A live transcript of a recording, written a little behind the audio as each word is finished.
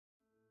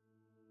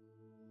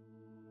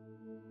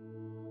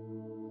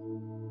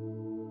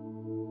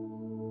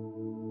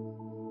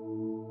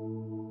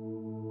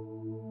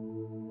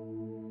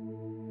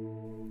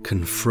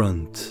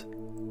confront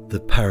the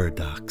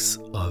paradox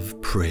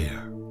of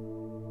prayer.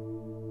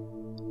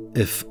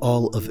 If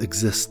all of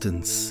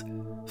existence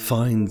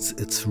finds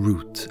its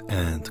root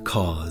and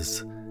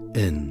cause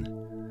in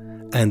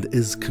and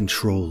is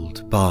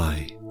controlled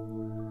by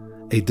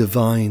a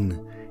divine,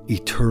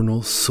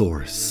 eternal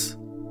source,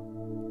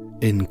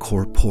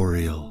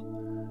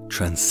 incorporeal,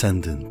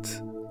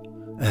 transcendent,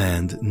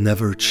 and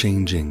never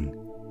changing,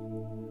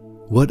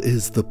 what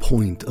is the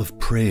point of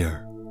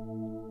prayer?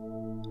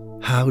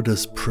 How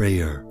does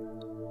prayer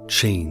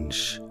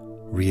change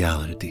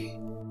reality?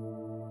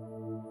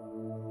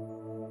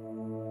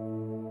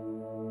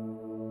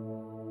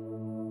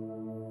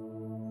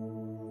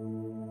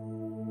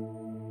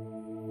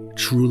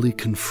 Truly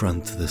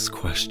confront this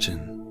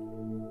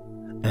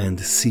question and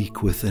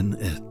seek within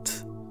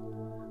it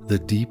the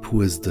deep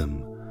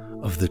wisdom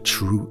of the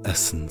true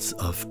essence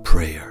of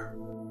prayer.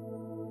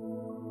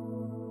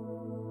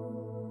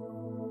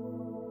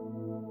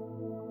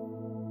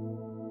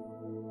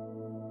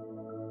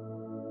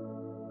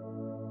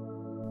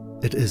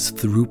 It is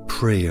through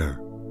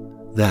prayer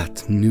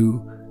that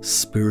new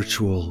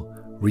spiritual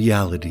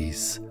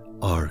realities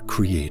are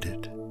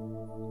created.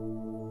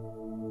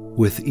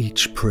 With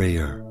each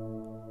prayer,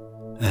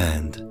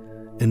 and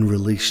in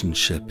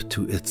relationship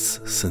to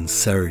its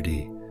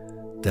sincerity,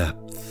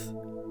 depth,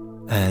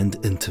 and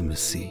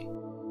intimacy,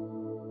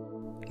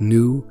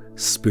 new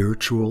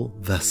spiritual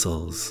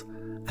vessels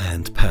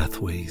and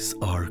pathways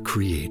are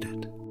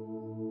created.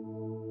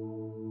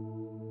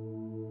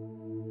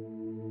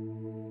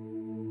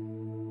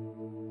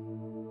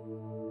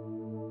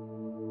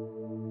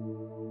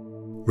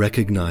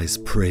 Recognize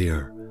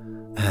prayer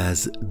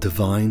as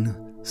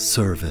divine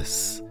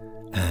service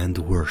and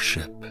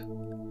worship,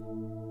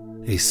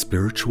 a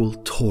spiritual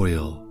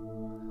toil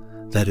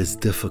that is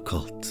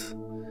difficult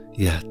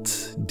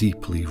yet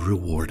deeply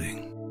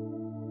rewarding.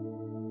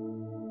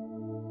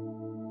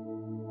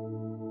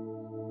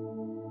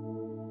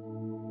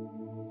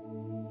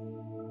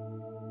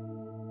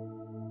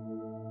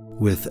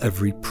 With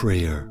every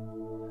prayer,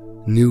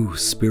 new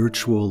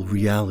spiritual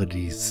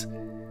realities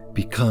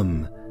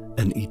become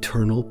an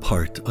eternal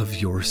part of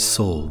your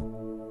soul,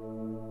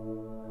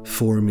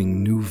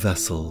 forming new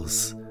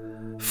vessels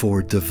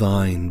for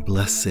divine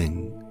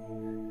blessing,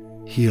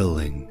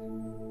 healing,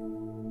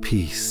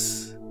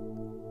 peace,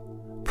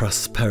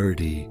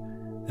 prosperity,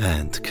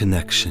 and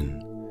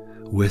connection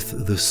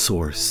with the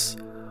source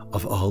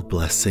of all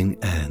blessing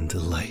and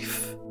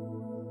life.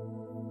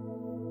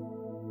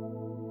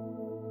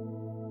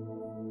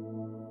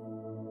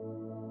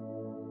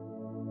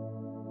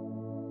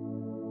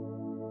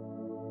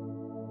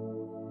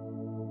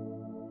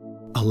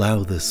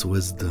 Allow this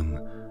wisdom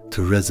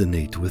to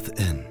resonate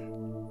within,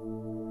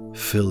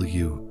 fill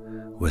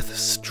you with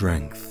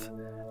strength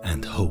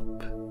and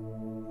hope,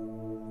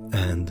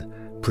 and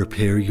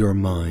prepare your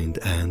mind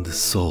and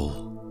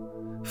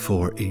soul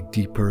for a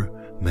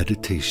deeper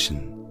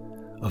meditation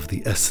of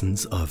the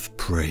essence of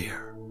prayer.